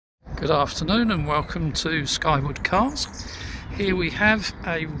Good afternoon and welcome to Skyward Cars. Here we have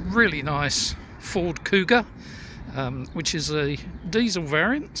a really nice Ford Kuga, which is a diesel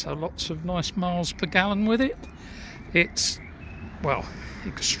variant, so lots of nice miles per gallon with it. It's, well,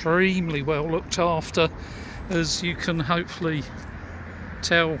 extremely well looked after, as you can hopefully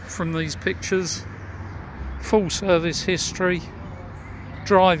tell from these pictures. Full service history,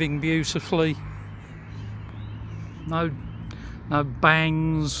 driving beautifully, no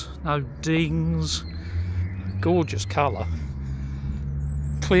bangs, no dings, gorgeous colour.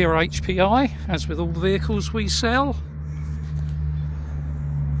 Clear HPI, as with all the vehicles we sell.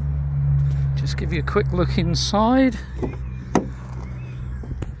 Just give you a quick look inside.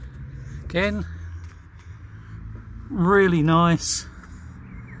 Again, really nice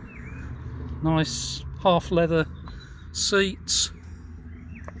half leather seats.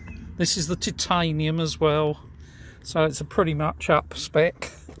 This is the titanium as well, so it's a pretty much up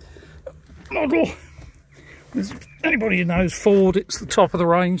spec model. As anybody who knows Ford, it's the top of the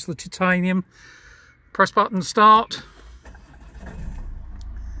range, the titanium. Press button start.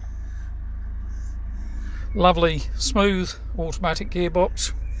 Lovely smooth automatic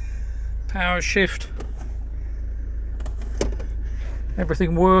gearbox. Powershift.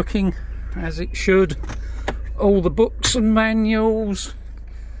 Everything working as it should. All the books and manuals,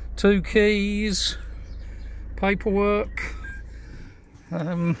 2 keys, paperwork.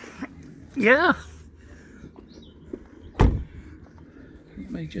 Yeah.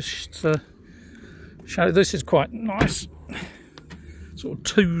 Let me just show. This is quite nice. Sort of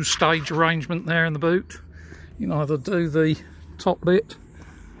 2-stage arrangement there in the boot. You can either do the top bit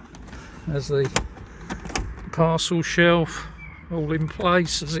as the parcel shelf, all in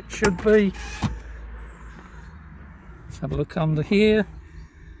place as it should be. Let's have a look under here.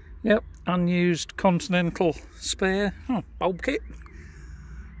 Yep, unused Continental spare bulb kit,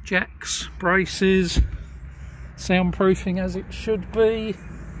 jacks, braces, soundproofing as it should be.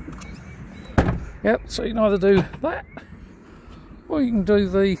 Yep, so you can either do that or you can do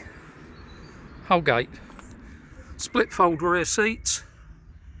the whole gate. Split fold rear seats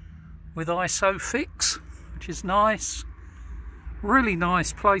with ISO fix, which is nice. Really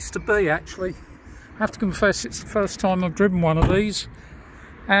nice place to be, actually. I have to confess, it's the first time I've driven one of these,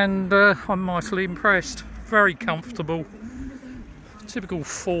 and I'm mightily impressed. Very comfortable, typical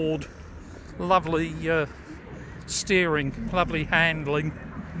Ford. Lovely steering, lovely handling.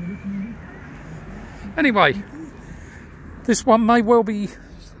 Anyway, this one may well be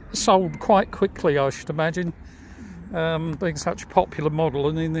sold quite quickly, I should imagine, being such a popular model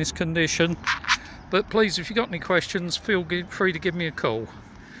and in this condition. But please, if you've got any questions, feel free to give me a call.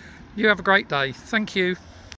 You have a great day. Thank you.